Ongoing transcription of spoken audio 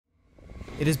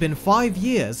It has been 5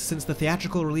 years since the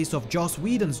theatrical release of Joss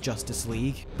Whedon's Justice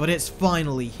League, but it's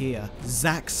finally here,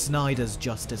 Zack Snyder's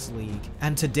Justice League.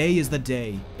 And today is the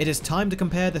day. It is time to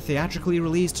compare the theatrically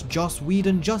released Joss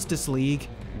Whedon Justice League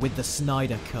with the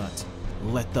Snyder Cut.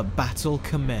 Let the battle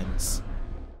commence.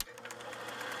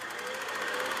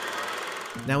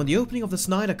 Now in the opening of the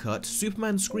Snyder Cut,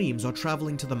 Superman's screams are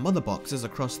travelling to the mother boxes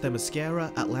across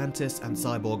Themyscira, Atlantis, and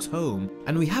Cyborg's home,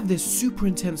 and we have this super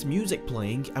intense music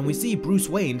playing, and we see Bruce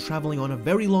Wayne travelling on a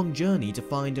very long journey to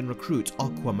find and recruit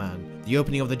Aquaman. The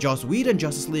opening of the Joss Whedon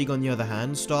Justice League, on the other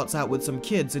hand, starts out with some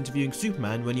kids interviewing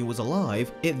Superman when he was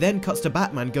alive. It then cuts to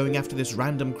Batman going after this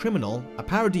random criminal, a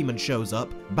parademon shows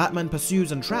up, Batman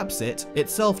pursues and traps it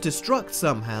self-destructs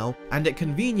somehow, and it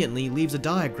conveniently leaves a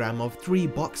diagram of 3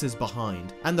 boxes behind.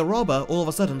 And the robber all of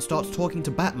a sudden starts talking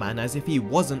to Batman as if he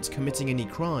wasn't committing any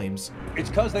crimes. It's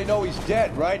cause they know he's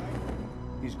dead, right?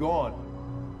 He's gone.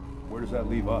 Where does that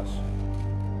leave us?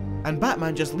 And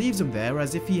Batman just leaves him there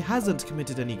as if he hasn't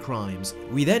committed any crimes.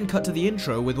 We then cut to the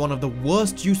intro with one of the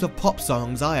worst use of pop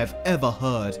songs I have ever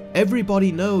heard.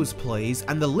 Everybody Knows plays,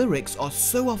 and the lyrics are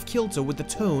so off kilter with the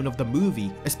tone of the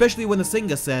movie, especially when the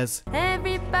singer says,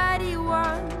 "Everybody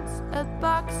wants a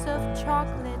box of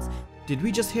chocolates." Did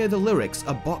we just hear the lyrics,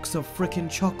 "a box of frickin'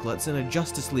 chocolates" in a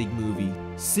Justice League movie?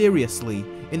 Seriously.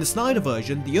 In the Snyder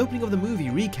version, the opening of the movie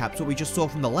recaps what we just saw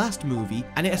from the last movie,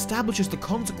 and it establishes the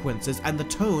consequences and the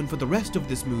tone for the rest of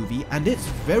this movie, and it's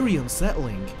very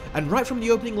unsettling. And right from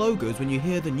the opening logos, when you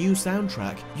hear the new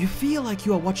soundtrack, you feel like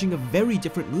you are watching a very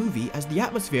different movie, as the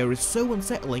atmosphere is so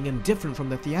unsettling and different from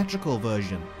the theatrical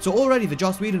version. So already the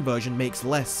Joss Whedon version makes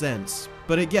less sense.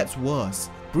 But it gets worse.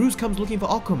 Bruce comes looking for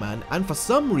Aquaman, and for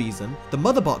some reason, the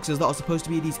mother boxes that are supposed to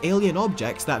be these alien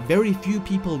objects that very few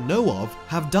people know of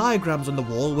have diagrams on the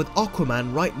wall with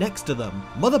Aquaman right next to them.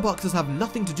 Mother boxes have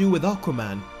nothing to do with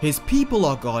Aquaman. His people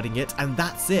are guarding it, and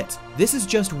that's it. This is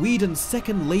just Whedon's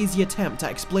second lazy attempt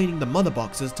at explaining the mother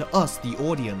boxes to us, the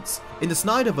audience. In the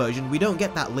Snyder version, we don't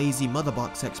get that lazy mother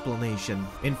box explanation.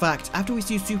 In fact, after we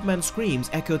see Superman's screams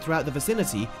echoed throughout the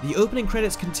vicinity, the opening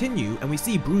credits continue and we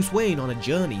see Bruce Wayne on a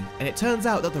journey, and it turns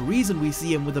out that the reason we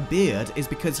see him with a beard is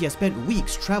because he has spent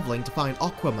weeks travelling to find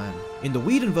Aquaman. In the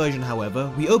Whedon version,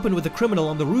 however, we open with the criminal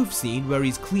on the roof scene where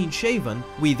he's clean shaven,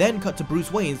 we then cut to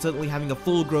Bruce Wayne suddenly having a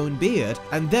full-grown beard,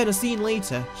 and then a scene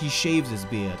later, he shaves his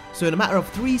beard. So in a matter of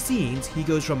 3 scenes, he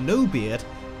goes from no beard,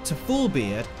 to full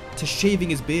beard, to shaving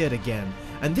his beard again.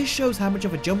 And this shows how much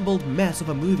of a jumbled mess of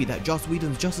a movie that Joss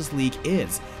Whedon's Justice League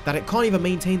is, that it can't even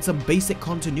maintain some basic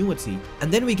continuity.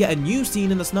 And then we get a new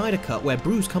scene in the Snyder Cut where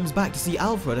Bruce comes back to see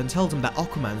Alfred and tells him that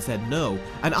Aquaman said no.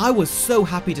 And I was so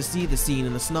happy to see the scene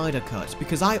in the Snyder Cut,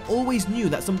 because I always knew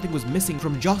that something was missing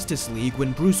from Justice League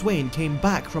when Bruce Wayne came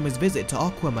back from his visit to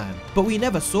Aquaman. But we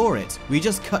never saw it, we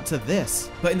just cut to this.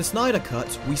 But in the Snyder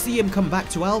Cut, we see him come back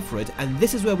to Alfred, and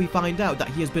this is where we find out that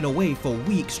he has been away for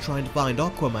weeks trying to find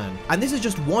Aquaman. And this is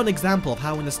just one example of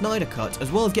how in the Snyder Cut,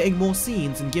 as well as getting more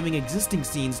scenes and giving existing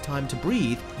scenes time to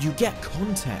breathe, you get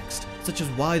context, such as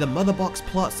why the mother box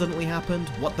plot suddenly happened,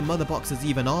 what the mother boxes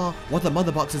even are, what the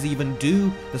mother boxes even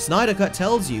do. The Snyder Cut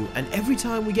tells you, and every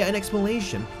time we get an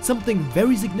explanation, something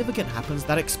very significant happens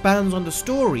that expands on the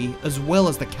story as well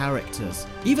as the characters.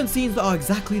 Even scenes that are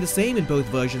exactly the same in both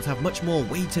versions have much more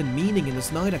weight and meaning in the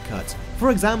Snyder Cut. For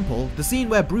example, the scene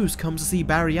where Bruce comes to see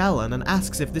Barry Allen and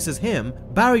asks if this is him,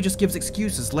 Barry just gives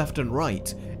excuses left and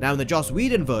right. Now in the Joss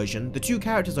Whedon version, the 2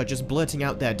 characters are just blurting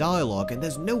out their dialogue and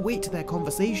there's no weight to their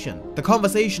conversation. The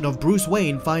conversation of Bruce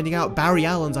Wayne finding out Barry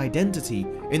Allen's identity.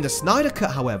 In the Snyder Cut,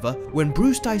 however, when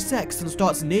Bruce dissects and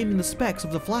starts naming the specs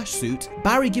of the Flash suit,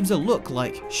 Barry gives a look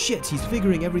like, shit, he's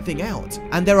figuring everything out.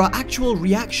 And there are actual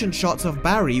reaction shots of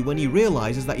Barry when he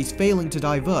realizes that he's failing to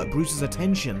divert Bruce's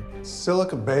attention.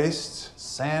 Silica-based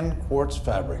sand quartz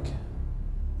fabric.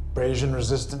 Abrasion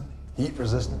resistant, heat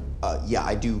resistant. Yeah,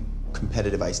 I do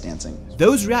competitive ice dancing.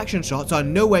 Those reaction shots are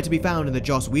nowhere to be found in the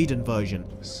Joss Whedon version.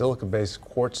 Silica-based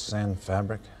quartz sand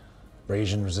fabric,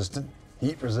 abrasion resistant,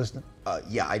 heat resistant.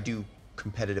 Yeah, I do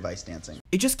competitive ice dancing.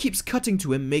 It just keeps cutting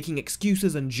to him making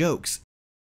excuses and jokes.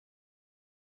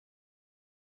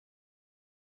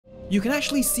 You can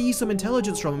actually see some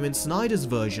intelligence from him in Snyder's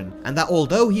version, and that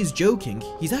although he's joking,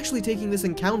 he's actually taking this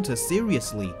encounter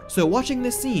seriously. So watching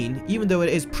this scene, even though it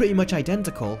is pretty much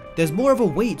identical, there's more of a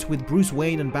weight with Bruce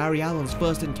Wayne and Barry Allen's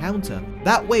first encounter.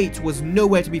 That weight was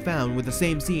nowhere to be found with the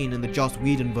same scene in the Joss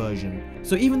Whedon version.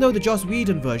 So even though the Joss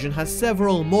Whedon version has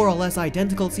several more or less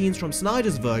identical scenes from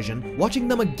Snyder's version, watching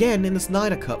them again in the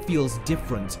Snyder Cut feels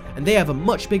different, and they have a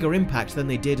much bigger impact than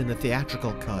they did in the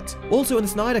theatrical cut. Also in the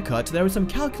Snyder Cut, there is some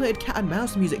calculated cat and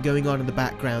mouse music going on in the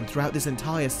background throughout this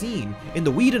entire scene. In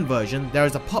the Whedon version, there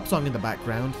is a pop song in the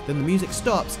background, then the music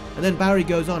stops, and then Barry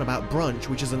goes on about brunch,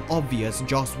 which is an obvious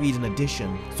Joss Whedon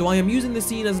addition. So I am using this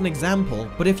scene as an example,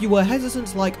 but if you were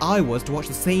hesitant like I was to watch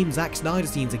the same Zack Snyder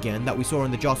scenes again that we saw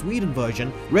in the Joss Whedon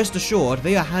version, rest assured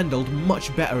they are handled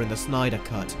much better in the Snyder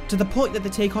Cut, to the point that they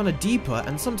take on a deeper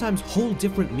and sometimes whole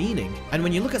different meaning. And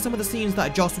when you look at some of the scenes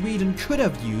that Joss Whedon could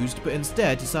have used but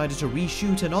instead decided to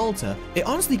reshoot and alter, it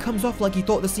honestly comes off like he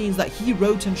thought the scenes that he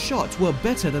wrote and shot were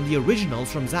better than the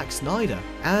originals from Zack Snyder.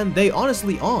 And they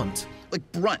honestly aren't. Like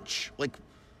brunch. Like,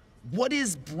 what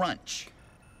is brunch?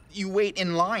 You wait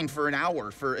in line for an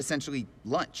hour for essentially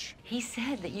lunch. He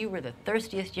said that you were the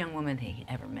thirstiest young woman he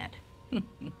ever met.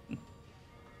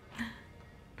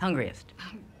 Hungriest.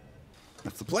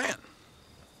 That's the plan.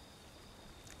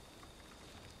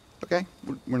 Okay,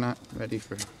 we're not ready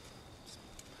for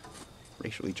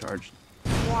racially charged.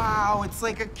 Wow, it's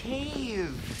like a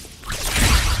cave.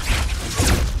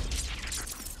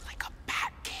 Like a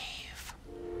bat cave.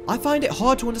 I find it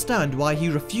hard to understand why he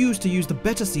refused to use the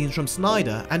better scenes from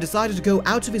Snyder and decided to go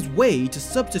out of his way to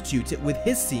substitute it with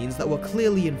his scenes that were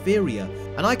clearly inferior,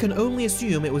 and I can only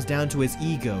assume it was down to his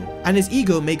ego. And his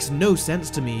ego makes no sense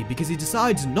to me because he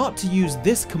decides not to use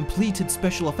this completed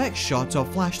special effects shot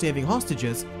of Flash saving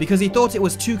hostages because he thought it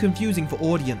was too confusing for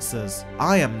audiences.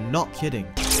 I am not kidding.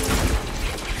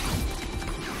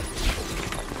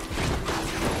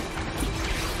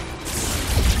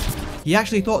 He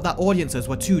actually thought that audiences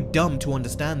were too dumb to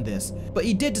understand this, but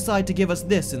he did decide to give us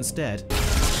this instead.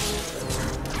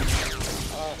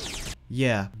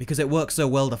 Yeah, because it worked so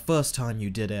well the first time you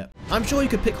did it. I'm sure you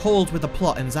could pick holes with the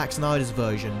plot in Zack Snyder's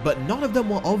version, but none of them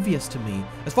were obvious to me.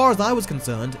 As far as I was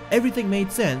concerned, everything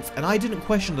made sense and I didn't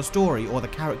question the story or the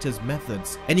characters'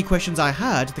 methods. Any questions I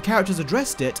had, the characters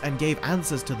addressed it and gave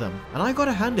answers to them. And I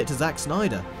gotta hand it to Zack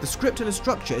Snyder. The script and its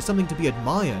structure is something to be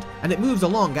admired, and it moves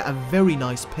along at a very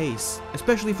nice pace,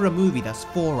 especially for a movie that's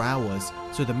 4 hours.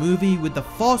 So the movie with the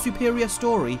far superior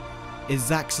story is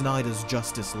Zack Snyder's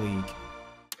Justice League.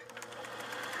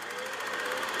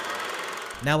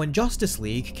 Now in Justice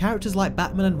League, characters like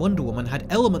Batman and Wonder Woman had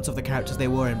elements of the characters they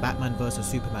were in Batman vs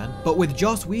Superman, but with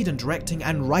Joss Whedon directing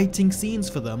and writing scenes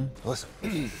for them. Listen,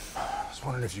 I was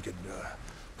wondering if you could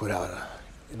put out a,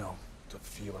 the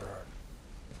feeler,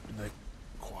 the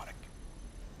aquatic.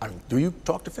 I mean, do you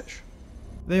talk to fish?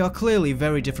 They are clearly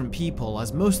very different people,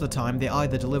 as most of the time they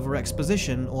either deliver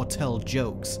exposition or tell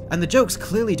jokes. And the jokes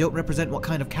clearly don't represent what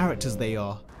kind of characters they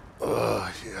are.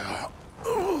 Yeah.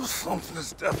 Oh, something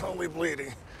is definitely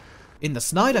bleeding. In the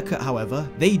Snyder Cut, however,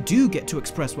 they do get to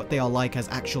express what they are like as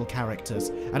actual characters,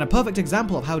 and a perfect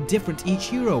example of how different each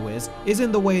hero is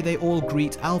in the way they all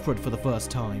greet Alfred for the first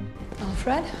time.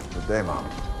 Alfred? Good day, Mom.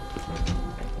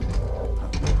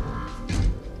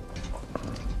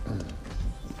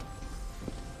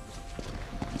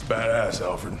 It's badass,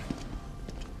 Alfred.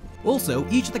 Also,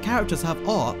 each of the characters have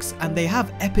arcs, and they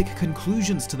have epic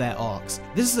conclusions to their arcs.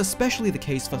 This is especially the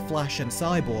case for Flash and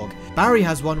Cyborg. Barry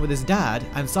has one with his dad,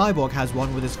 and Cyborg has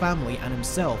one with his family and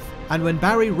himself. And when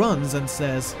Barry runs and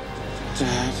says,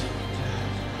 Dad,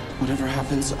 whatever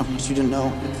happens, I want you to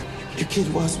know your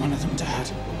kid was one of them, Dad.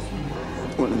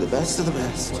 One of the best of the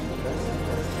best.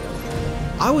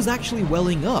 I was actually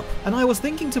welling up, and I was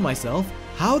thinking to myself,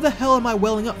 how the hell am I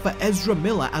welling up for Ezra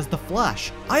Miller as the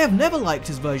Flash? I have never liked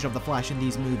his version of the Flash in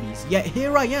these movies, yet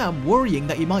here I am worrying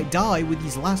that he might die with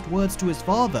these last words to his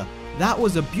father. That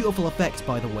was a beautiful effect,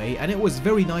 by the way, and it was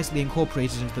very nicely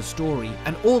incorporated into the story,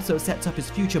 and also sets up his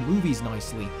future movies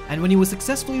nicely. And when he was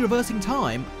successfully reversing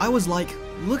time, I was like,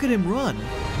 look at him run.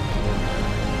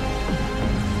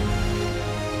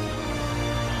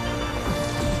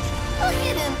 Look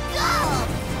at him go!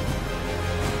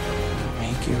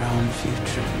 Make your own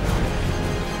future.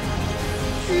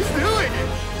 He's doing it!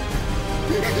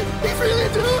 He's really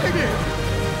doing it!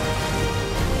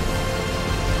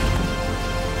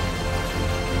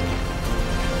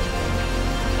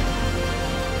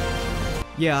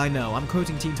 Yeah, I know, I'm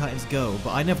quoting Teen Titans Go,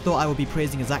 but I never thought I would be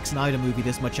praising a Zack Snyder movie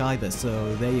this much either,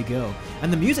 so there you go.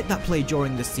 And the music that played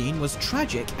during this scene was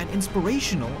tragic and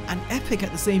inspirational and epic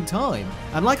at the same time.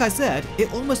 And like I said,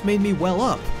 it almost made me well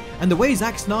up. And the way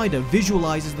Zack Snyder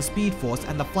visualizes the Speed Force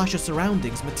and the Flash's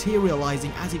surroundings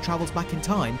materializing as he travels back in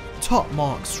time, top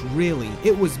marks, really.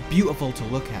 It was beautiful to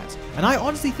look at. And I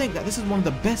honestly think that this is one of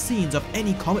the best scenes of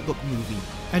any comic book movie.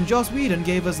 And Joss Whedon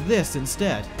gave us this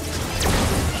instead.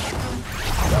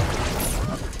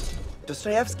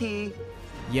 Dostoevsky.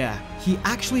 Yeah, he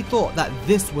actually thought that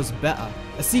this was better.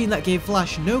 A scene that gave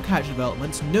Flash no character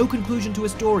development, no conclusion to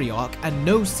his story arc, and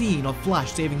no scene of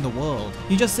Flash saving the world.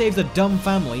 He just saves a dumb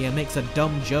family and makes a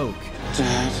dumb joke.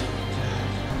 Dad,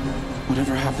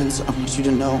 whatever happens, I want you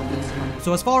to know.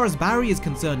 So as far as Barry is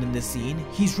concerned in this scene,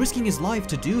 he's risking his life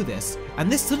to do this.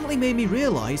 And this suddenly made me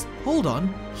realize, hold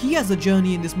on, he has a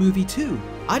journey in this movie too.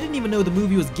 I didn't even know the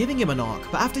movie was giving him an arc,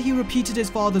 but after he repeated his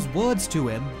father's words to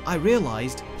him, I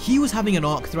realized he was having an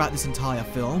arc throughout this entire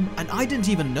film, and I didn't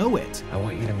even know it. I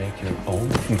want you to make your own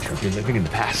future. You're living in the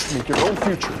past. Make your own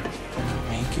future.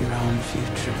 Make your own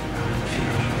future.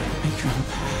 Make your own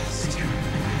past.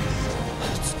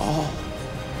 It's all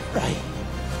right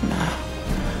now.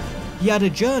 He had a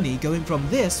journey going from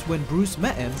this when Bruce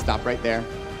met him. Stop right there.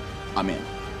 I'm in.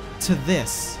 To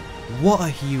this. What a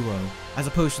hero. As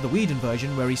opposed to the Whedon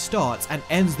version where he starts and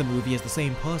ends the movie as the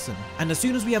same person. And as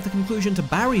soon as we have the conclusion to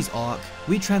Barry's arc,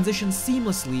 we transition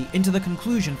seamlessly into the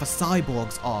conclusion for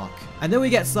Cyborg's arc. And then we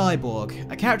get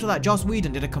Cyborg, a character that Joss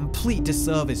Whedon did a complete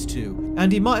disservice to,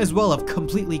 and he might as well have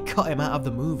completely cut him out of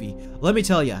the movie. Let me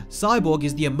tell ya, Cyborg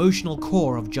is the emotional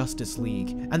core of Justice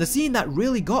League, and the scene that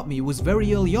really got me was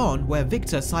very early on where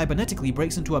Victor cybernetically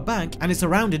breaks into a bank and is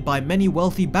surrounded by many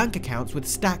wealthy bank accounts with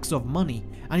stacks of money,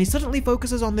 and he suddenly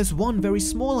focuses on this one very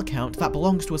small account that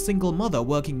belongs to a single mother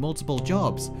working multiple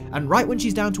jobs, and right when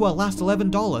she's down to her last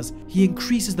 $11, he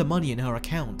increases the money in her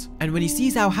account. And when he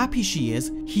sees how happy she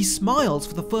is, he smiles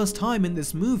for the first time in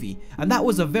this movie, and that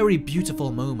was a very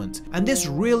beautiful moment. And this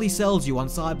really sells you on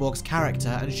Cyborg's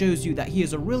character and shows you that he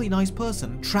is a really nice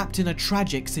person trapped in a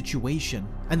tragic situation.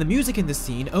 And the music in this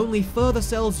scene only further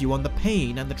sells you on the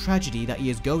pain and the tragedy that he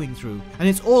is going through, and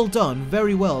it's all done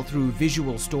very well through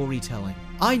visual storytelling.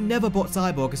 I never bought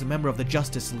Cyborg as a member of the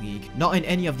Justice League, not in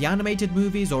any of the animated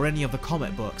movies or any of the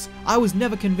comic books. I was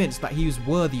never convinced that he was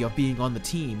worthy of being on the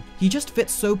team. He just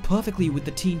fits so perfectly with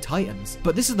the Teen Titans.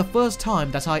 But this is the first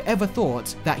time that I ever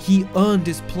thought that he earned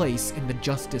his place in the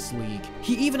Justice League.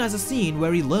 He even has a scene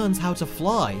where he learns how to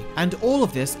fly, and all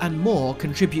of this and more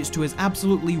contributes to his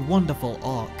absolutely wonderful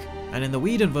arc. And in the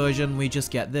Whedon version, we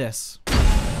just get this.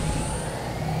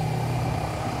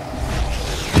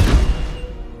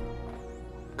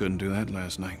 Couldn't do that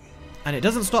last night. And it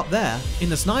doesn't stop there.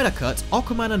 In the Snyder Cut,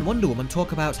 Aquaman and Wonder Woman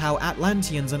talk about how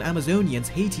Atlanteans and Amazonians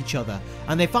hate each other,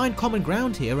 and they find common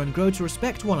ground here and grow to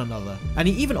respect one another. And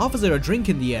he even offers her a drink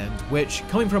in the end, which,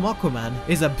 coming from Aquaman,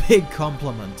 is a big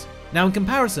compliment. Now in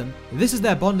comparison, this is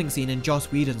their bonding scene in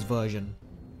Joss Whedon's version.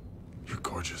 You're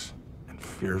gorgeous, and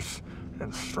fierce,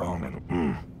 and strong,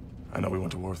 and I know we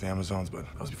went to war with the Amazons, but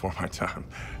that was before my time.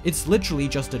 It's literally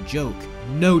just a joke,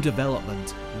 no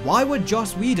development. Why would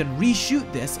Joss Whedon reshoot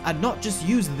this and not just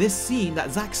use this scene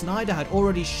that Zack Snyder had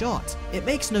already shot? It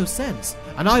makes no sense.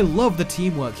 And I love the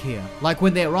teamwork here, like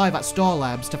when they arrive at Star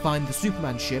Labs to find the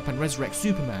Superman ship and resurrect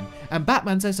Superman, and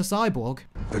Batman says to Cyborg,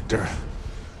 Victor,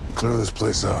 clear this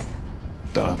place out.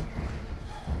 Done.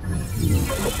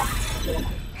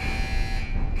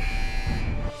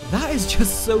 That is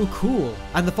just so cool.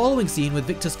 And the following scene with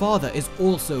Victor's father is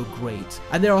also great.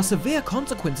 And there are severe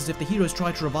consequences if the heroes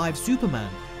try to revive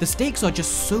Superman. The stakes are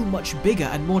just so much bigger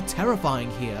and more terrifying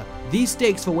here. These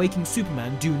stakes for waking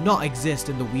Superman do not exist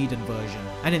in the Whedon version.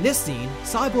 And in this scene,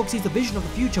 Cyborg sees the vision of the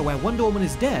future where Wonder Woman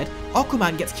is dead,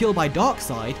 Aquaman gets killed by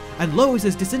Darkseid, and Lois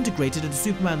is disintegrated into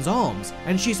Superman's arms,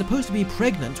 and she's supposed to be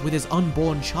pregnant with his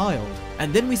unborn child.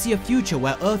 And then we see a future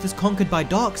where Earth is conquered by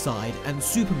Darkseid, and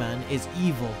Superman is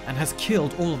evil, and has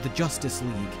killed all of the Justice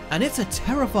League. And it's a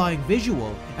terrifying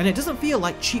visual, and it doesn't feel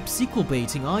like cheap sequel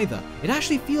baiting either. It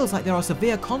actually feels like there are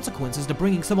severe consequences to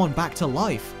bringing someone back to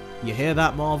life. You hear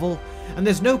that, Marvel? And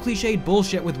there's no cliched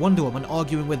bullshit with Wonder Woman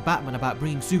arguing with Batman about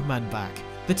bringing Superman back.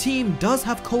 The team does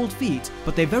have cold feet,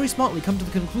 but they very smartly come to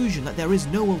the conclusion that there is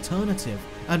no alternative,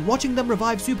 and watching them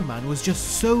revive Superman was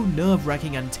just so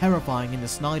nerve-wracking and terrifying in the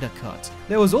Snyder Cut.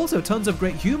 There was also tons of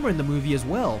great humor in the movie as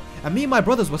well, and me and my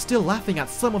brothers were still laughing at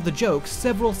some of the jokes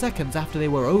several seconds after they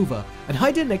were over, and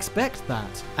I didn't expect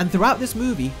that. And throughout this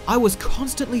movie, I was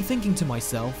constantly thinking to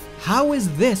myself, how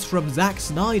is this from Zack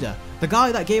Snyder, the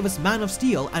guy that gave us Man of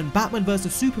Steel and Batman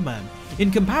vs Superman? In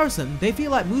comparison, they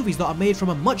feel like movies that are made from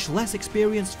a much less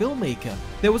experienced filmmaker.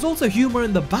 There was also humor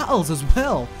in the battles as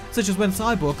well, such as when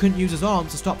Cyborg couldn't use his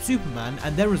arms to stop Superman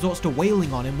and then resorts to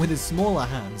wailing on him with his smaller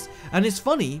hands. And it's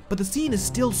funny, but the scene is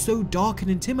still so dark and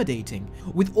intimidating.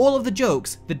 With all of the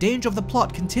jokes, the danger of the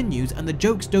plot continues and the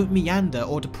jokes don't meander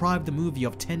or deprive the movie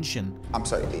of tension. I'm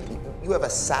sorry, you have a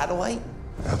satellite?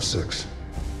 F6.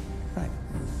 Right.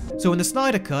 So in the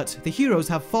Snyder Cut, the heroes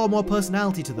have far more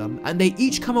personality to them, and they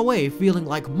each come away feeling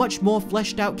like much more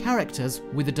fleshed out characters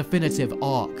with a definitive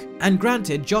arc. And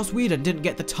granted, Joss Whedon didn't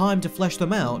get the time to flesh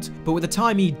them out, but with the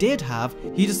time he did have,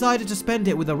 he decided to spend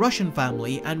it with a Russian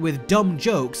family and with dumb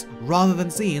jokes rather than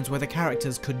scenes where the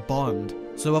characters could bond.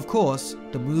 So of course,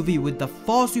 the movie with the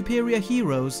far superior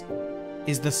heroes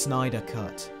is the Snyder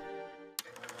Cut.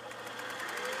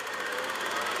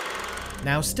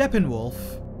 Now Steppenwolf,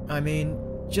 I mean,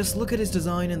 just look at his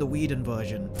design in the Whedon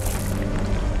version.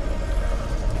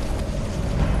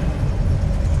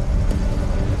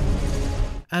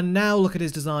 And now look at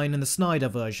his design in the Snyder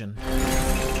version.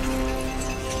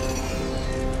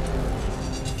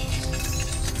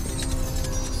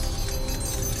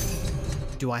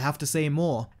 Do I have to say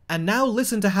more? And now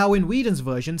listen to how in Whedon's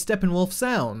version Steppenwolf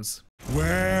sounds.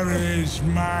 Where is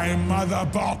my mother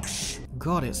box?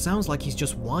 God, it sounds like he's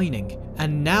just whining.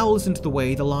 And now listen to the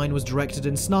way the line was directed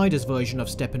in Snyder's version of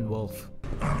Steppenwolf.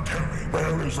 Tell me,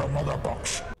 where is the mother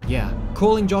box? Yeah,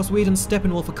 calling Joss Whedon's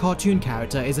Steppenwolf a cartoon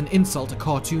character is an insult to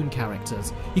cartoon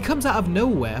characters. He comes out of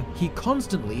nowhere, he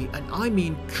constantly, and I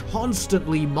mean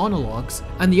constantly, monologues,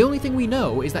 and the only thing we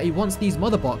know is that he wants these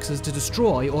mother boxes to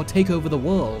destroy or take over the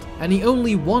world. And he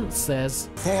only once says,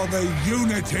 "For the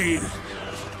unity."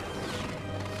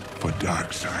 For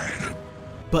Darkseid.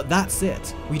 But that's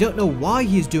it. We don't know why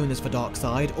he is doing this for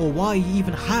Darkseid, or why he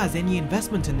even has any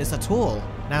investment in this at all.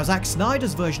 Now Zack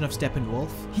Snyder's version of Steppenwolf,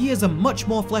 he is a much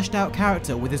more fleshed out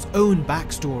character with his own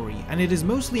backstory, and it is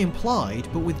mostly implied,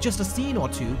 but with just a scene or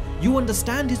two, you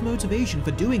understand his motivation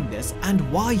for doing this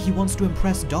and why he wants to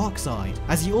impress Darkseid,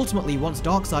 as he ultimately wants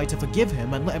Darkseid to forgive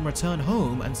him and let him return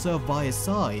home and serve by his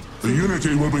side. The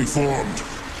unity will be formed.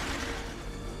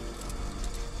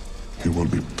 He will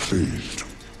be pleased.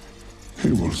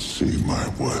 He will see my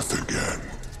worth again.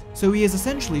 So he is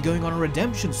essentially going on a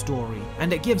redemption story,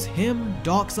 and it gives him,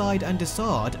 Darkseid, and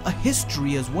Desaad a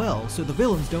history as well, so the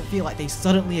villains don't feel like they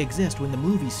suddenly exist when the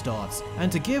movie starts.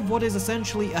 And to give what is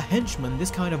essentially a henchman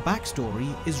this kind of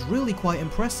backstory is really quite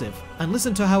impressive. And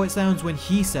listen to how it sounds when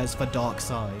he says for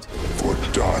Darkseid. For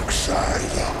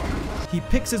Darkseid. He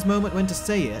picks his moment when to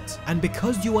say it, and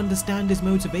because you understand his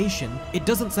motivation, it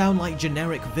doesn't sound like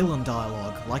generic villain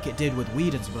dialogue, like it did with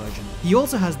Whedon's version. He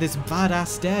also has this badass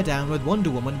stare down with Wonder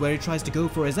Woman where he tries to go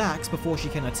for his axe before she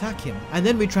can attack him, and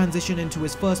then we transition into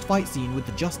his first fight scene with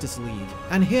the Justice League.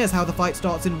 And here's how the fight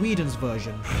starts in Whedon's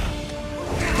version.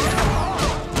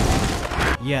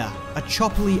 Yeah, a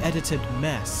choppily edited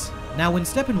mess. Now when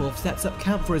Steppenwolf sets up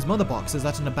camp for his mother boxes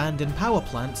at an abandoned power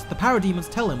plant, the parademons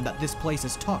tell him that this place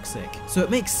is toxic. So it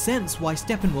makes sense why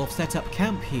Steppenwolf set up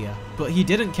camp here. But he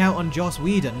didn't count on Joss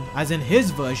Whedon, as in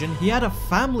his version he had a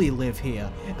family live here.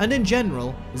 And in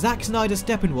general, Zack Snyder's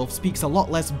Steppenwolf speaks a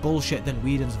lot less bullshit than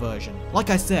Whedon's version. Like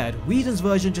I said, Whedon's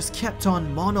version just kept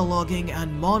on monologuing,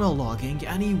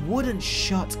 and he wouldn't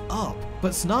shut up.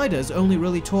 But Snyder's only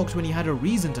really talked when he had a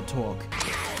reason to talk.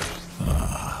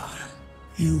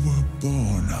 You were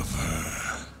born of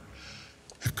her.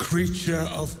 A creature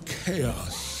of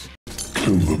chaos.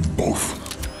 Kill them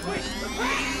both.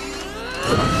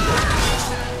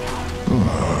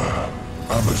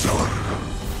 Amazon.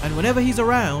 And whenever he's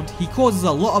around, he causes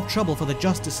a lot of trouble for the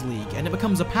Justice League, and it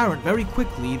becomes apparent very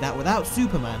quickly that without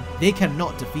Superman, they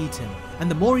cannot defeat him. And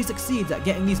the more he succeeds at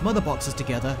getting these mother boxes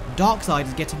together, Darkseid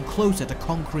is getting closer to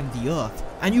conquering the Earth.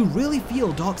 And you really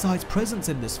feel Darkseid's presence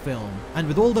in this film. And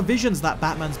with all the visions that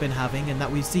Batman's been having and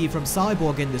that we see from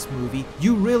Cyborg in this movie,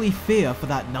 you really fear for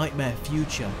that nightmare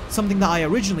future. Something that I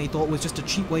originally thought was just a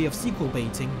cheap way of sequel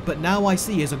baiting, but now I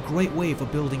see is a great way for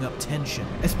building up tension.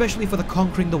 Especially for the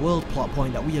conquering the world plot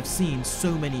point that we have seen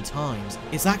so many times.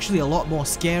 It's actually a lot more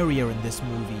scarier in this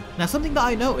movie. Now something that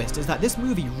I noticed is that this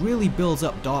movie really builds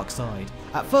up Darkseid.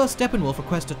 At first Steppenwolf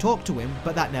requests to talk to him,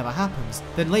 but that never happens.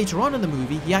 Then later on in the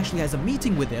movie, he actually has a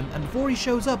meeting with him, and before he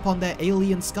shows up on their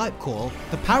alien Skype call,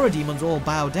 the parademons all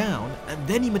bow down, and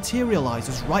then he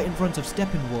materializes right in front of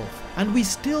Steppenwolf. And we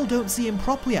still don't see him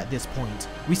properly at this point.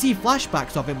 We see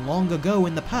flashbacks of him long ago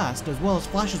in the past, as well as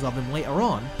flashes of him later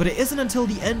on, but it isn't until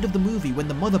the end of the movie when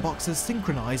the mother boxes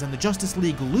synchronize and the Justice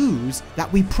League lose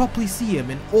that we properly see him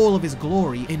in all of his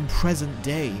glory in present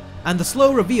day. And the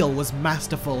slow reveal was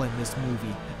masterful in this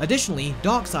movie. Additionally,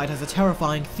 Darkseid has a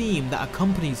terrifying theme that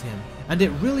accompanies him, and it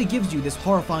really gives you this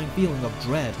horrifying feeling of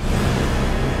dread.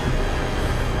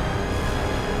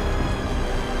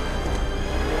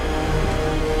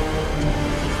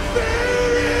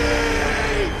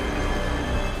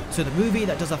 So the movie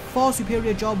that does a far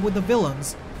superior job with the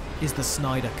villains is the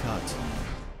Snyder Cut.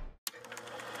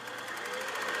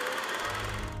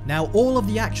 Now, all of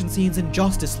the action scenes in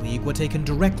Justice League were taken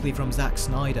directly from Zack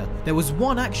Snyder. There was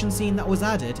one action scene that was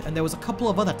added, and there was a couple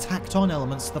of other tacked on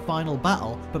elements to the final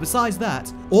battle, but besides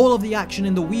that, all of the action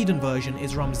in the Whedon version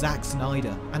is from Zack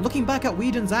Snyder. And looking back at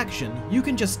Whedon's action, you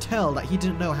can just tell that he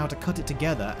didn't know how to cut it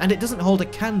together, and it doesn't hold a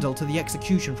candle to the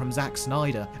execution from Zack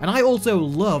Snyder. And I also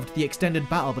loved the extended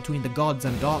battle between the gods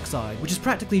and Darkseid, which is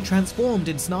practically transformed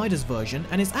in Snyder's version,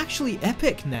 and is actually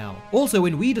epic now. Also,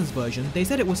 in Whedon's version, they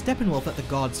said it was Steppenwolf that the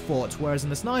gods fought, whereas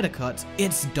in the Snyder Cut,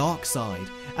 it's Darkseid.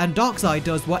 And Darkseid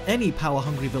does what any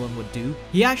power-hungry villain would do.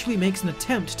 He actually makes an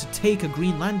attempt to take a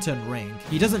Green Lantern ring.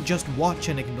 He doesn't just watch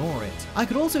and ignore it. I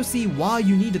could also see why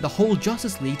you needed the whole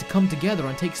Justice League to come together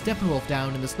and take Steppenwolf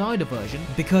down in the Snyder version,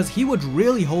 because he would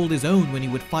really hold his own when he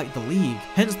would fight the League.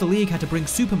 Hence the League had to bring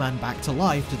Superman back to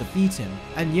life to defeat him.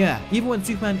 And yeah, even when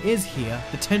Superman is here,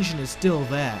 the tension is still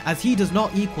there, as he does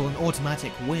not equal an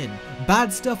automatic win.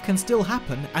 Bad stuff can still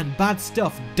happen, and bad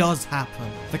stuff does happen.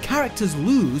 The characters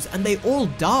lose, and they all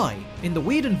die. In the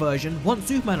Whedon version, once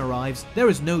Superman arrives, there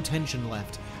is no tension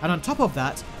left. And on top of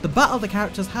that, the battle the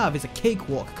characters have is a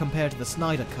cakewalk compared to the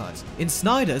Snyder Cut. In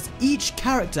Snyder's, each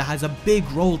character has a big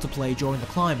role to play during the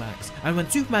climax, and when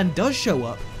Superman does show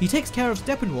up, he takes care of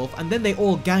Steppenwolf and then they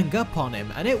all gang up on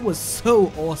him, and it was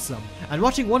so awesome. And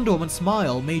watching Wonder Woman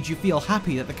smile made you feel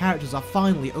happy that the characters are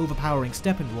finally overpowering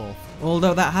Steppenwolf.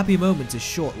 Although that happy moment is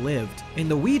short-lived. In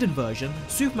the Whedon version,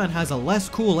 Superman has a less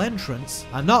cool entrance,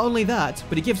 and not only that,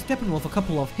 but he gives Steppenwolf a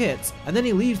couple of hits, and then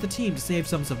he leaves the team to save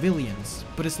some civilians.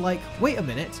 But it's like, wait a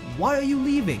minute, why are you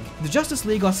leaving? The Justice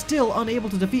League are still unable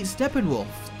to defeat Steppenwolf.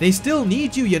 They still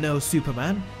need you, you know,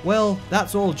 Superman. Well,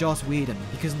 that's all Joss Whedon,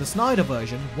 because in the Snyder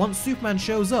version, once Superman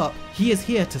shows up, he is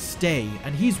here to stay,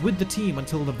 and he's with the team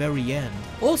until the very end.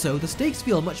 Also, the stakes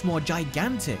feel much more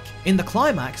gigantic. In the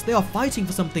climax, they are fighting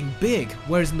for something big,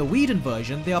 whereas in the Whedon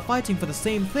version, they are fighting for the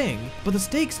same thing, but the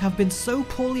stakes have been so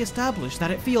poorly established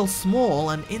that it feels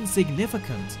small and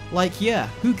insignificant. Like, yeah,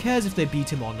 who cares if they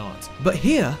beat him or not? But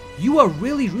here, you are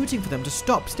really rooting for them to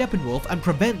stop Steppenwolf and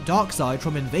prevent Darkseid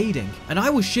from invading. And I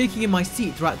was shaking in my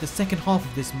seat throughout the second half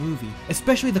of this movie,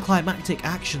 especially the climactic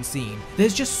action scene.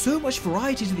 There's just so much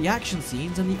variety to the action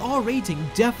scenes, and the R rating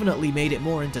definitely made it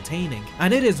more entertaining.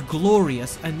 And it is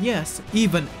glorious, and yes,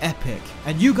 even epic.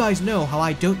 And you guys know how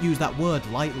I don't use that word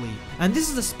lightly. And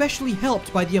this is especially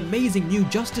helped by the amazing new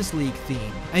Justice League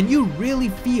theme, and you really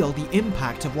feel the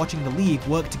impact of watching the League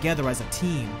work together as a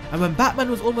team. And when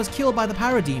Batman was almost killed by the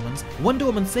Parademons, Wonder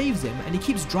Woman saves him and he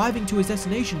keeps driving to his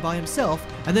destination by himself,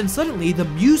 and then suddenly the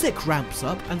music ramps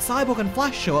up and Cyborg and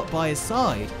Flash show up by his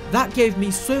side. That gave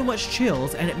me so much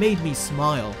chills and it made me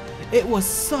smile. It was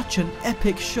such an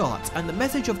epic shot, and the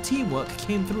message of teamwork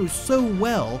came through so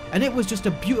well, and it was just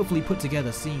a beautifully put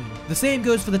together scene. The same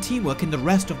goes for the teamwork in the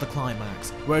rest of the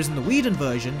climax, whereas in the Whedon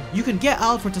version, you can get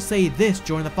Alfred to say this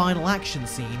during the final action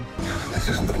scene. This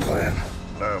isn't the plan.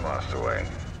 No, Master Wayne.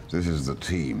 This is the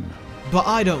team. But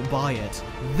I don't buy it.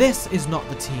 This is not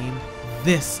the team.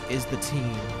 This is the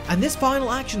team. And this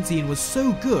final action scene was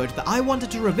so good that I wanted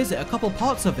to revisit a couple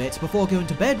parts of it before going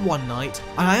to bed one night,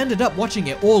 and I ended up watching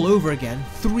it all over again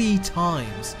 3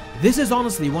 times. This is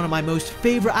honestly one of my most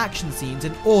favourite action scenes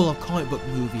in all of comic book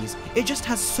movies. It just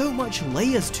has so much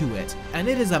layers to it, and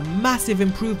it is a massive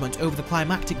improvement over the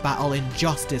climactic battle in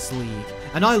Justice League.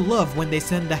 And I love when they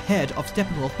send the head of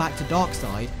Steppenwolf back to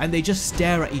Darkseid and they just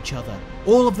stare at each other.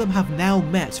 All of them have now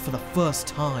met for the first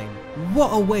time. What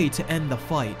a way to end the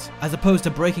fight, as opposed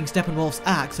to breaking Steppenwolf's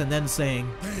axe and then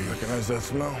saying, "You recognize that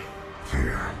smell?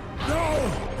 Fear.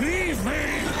 No! Leave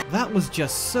me! That was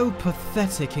just so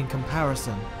pathetic in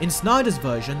comparison. In Snyder's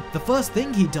version, the first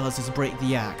thing he does is break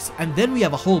the axe, and then we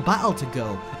have a whole battle to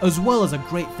go, as well as a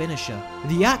great finisher.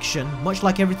 The action, much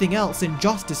like everything else in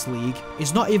Justice League,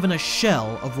 is not even a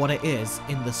shell of what it is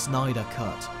in the Snyder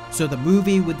Cut. So the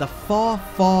movie with the far,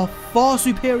 far, far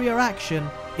superior action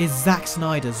is Zack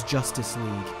Snyder's Justice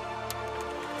League.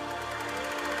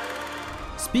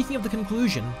 Speaking of the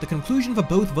conclusion for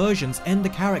both versions end the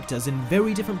characters in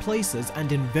very different places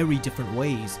and in very different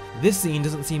ways. This scene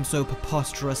doesn't seem so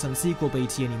preposterous and sequel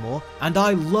baity anymore, and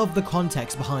I love the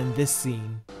context behind this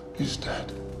scene. He's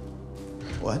dead.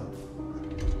 What?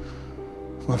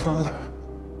 My father.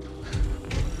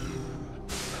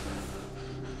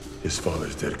 His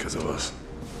father's dead because of us.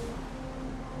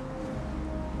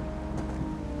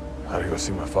 How do you go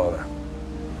see my father?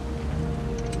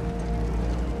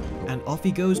 And off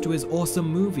he goes to his awesome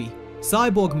movie.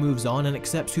 Cyborg moves on and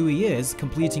accepts who he is,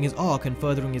 completing his arc and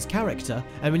furthering his character,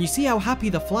 and when you see how happy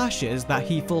the Flash is that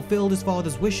he fulfilled his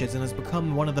father's wishes and has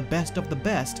become one of the best of the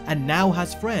best and now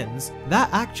has friends, that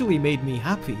actually made me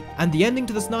happy. And the ending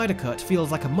to the Snyder Cut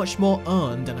feels like a much more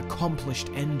earned and accomplished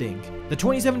ending. The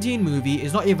 2017 movie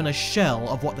is not even a shell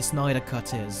of what the Snyder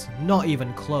Cut is, not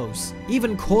even close.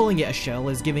 Even calling it a shell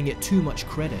is giving it too much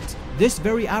credit. This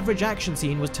very average action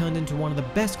scene was turned into one of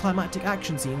the best climactic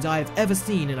action scenes I have ever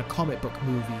seen in a comic book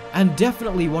movie, and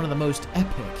definitely one of the most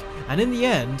epic. And in the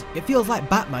end, it feels like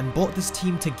Batman brought this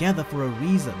team together for a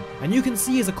reason, and you can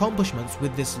see his accomplishments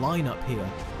with this lineup here.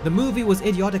 The movie was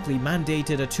idiotically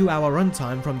mandated a 2-hour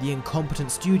runtime from the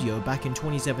incompetent studio back in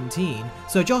 2017,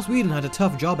 so Joss Whedon had a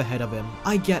tough job ahead of him,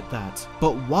 I get that.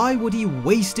 But why would he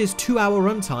waste his 2-hour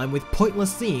runtime with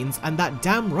pointless scenes and that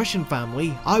damn Russian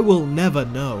family? I will never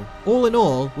know. All in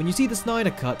all, when you see the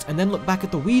Snyder Cut and then look back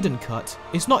at the Whedon Cut,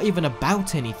 it's not even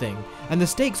about anything, and the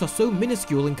stakes are so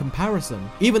minuscule in comparison.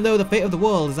 Even though the fate of the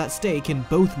world is at stake in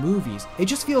both movies, it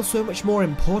just feels so much more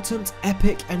important,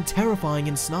 epic, and terrifying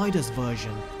in Snyder's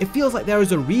version. It feels like there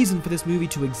is a reason for this movie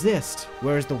to exist,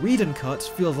 whereas the Whedon Cut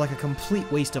feels like a complete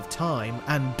waste of time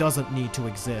and doesn't need to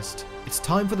exist. It's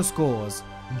time for the scores.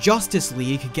 Justice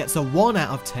League gets a 1 out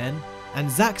of 10, and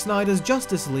Zack Snyder's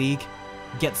Justice League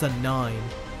gets a 9.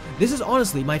 This is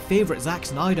honestly my favorite Zack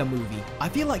Snyder movie. I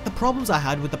feel like the problems I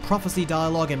had with the prophecy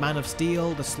dialogue in Man of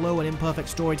Steel, the slow and imperfect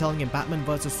storytelling in Batman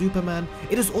vs Superman,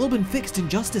 it has all been fixed in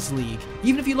Justice League.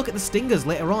 Even if you look at the stingers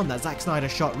later on that Zack Snyder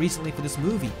shot recently for this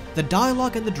movie, the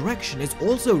dialogue and the direction is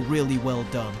also really well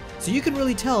done. So you can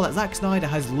really tell that Zack Snyder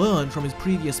has learned from his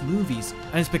previous movies,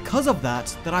 and it's because of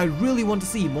that I really want to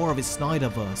see more of his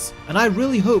Snyderverse. And I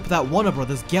really hope that Warner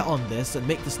Brothers get on this and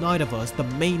make the Snyderverse the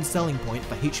main selling point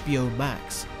for HBO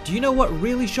Max. Do you know what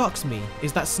really shocks me?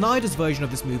 Is that Snyder's version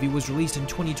of this movie was released in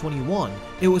 2021.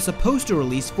 It was supposed to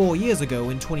release 4 years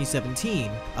ago in 2017,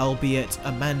 albeit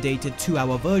a mandated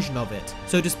 2-hour version of it.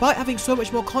 So despite having so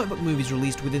much more comic book movies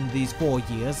released within these 4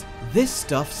 years, this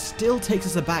stuff still takes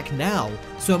us aback now.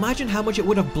 So imagine how much it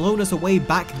would have blown us away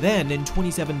back then in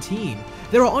 2017.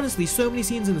 There are honestly so many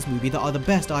scenes in this movie that are the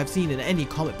best I've seen in any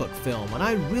comic book film, and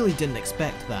I really didn't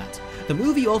expect that. The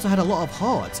movie also had a lot of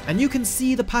heart, and you can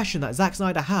see the passion that Zack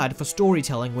Snyder had for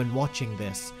storytelling when watching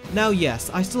this. Now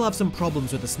yes, I still have some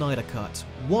problems with the Snyder Cut.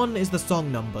 One is the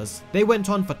song numbers. They went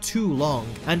on for too long,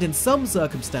 and in some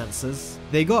circumstances,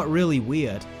 they got really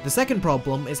weird. The second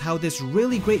problem is how this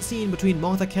really great scene between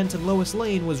Martha Kent and Lois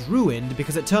Lane was ruined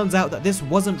because it turns out that this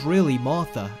wasn't really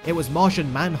Martha, it was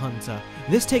Martian Manhunter.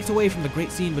 This takes away from the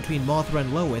great scene between Martha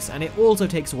and Lois, and it also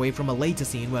takes away from a later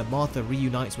scene where Martha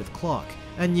reunites with Clark.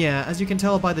 And yeah, as you can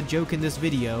tell by the joke in this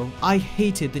video, I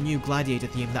hated the new Gladiator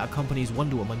theme that accompanies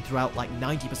Wonder Woman throughout like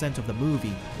 90% of the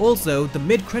movie. Also, the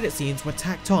mid-credit scenes were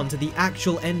tacked on to the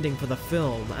actual ending for the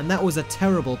film, and that was a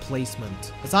terrible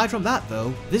placement. Aside from that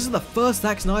though, this is the first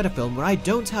Zack Snyder film where I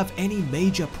don't have any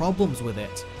major problems with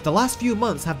it. The last few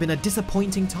months have been a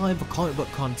disappointing time for comic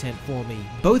book content for me.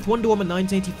 Both Wonder Woman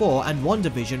 1984 and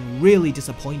WandaVision really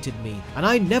disappointed me, and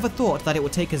I never thought that it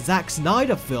would take a Zack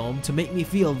Snyder film to make me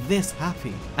feel this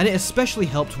happy. And it especially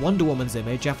helped Wonder Woman's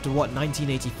image after what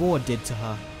 1984 did to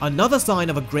her. Another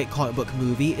sign of a great comic book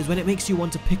movie is when it makes you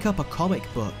want to pick up a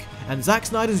comic book. And Zack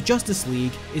Snyder's Justice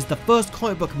League is the first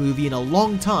comic book movie in a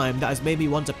long time that has made me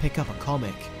want to pick up a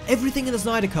comic. Everything in the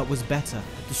Snyder Cut was better.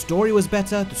 The story was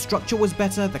better, the structure was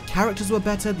better, the characters were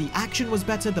better, the action was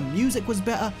better, the music was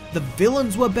better, the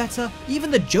villains were better,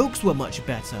 even the jokes were much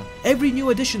better. Every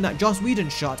new addition that Joss Whedon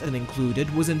shot and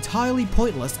included was entirely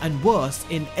pointless and worse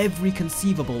in every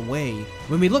conceivable way.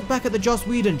 When we look back at the Joss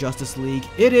Whedon Justice League,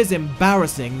 it is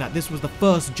embarrassing that this was the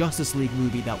first Justice League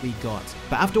movie that we got.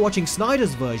 But after watching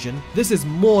Snyder's version, this is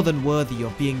more than worthy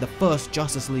of being the first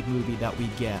Justice League movie that we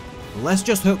get. Let's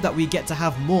just hope that we get to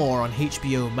have more on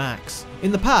HBO Max.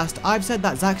 In the past, I've said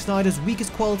that Zack Snyder's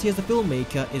weakest quality as a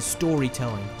filmmaker is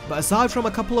storytelling. But aside from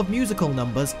a couple of musical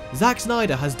numbers, Zack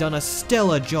Snyder has done a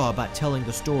stellar job at telling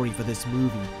the story for this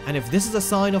movie. And if this is a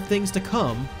sign of things to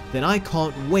come, then I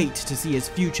can't wait to see his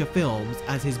future films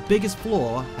as his biggest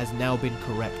flaw has now been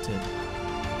corrected.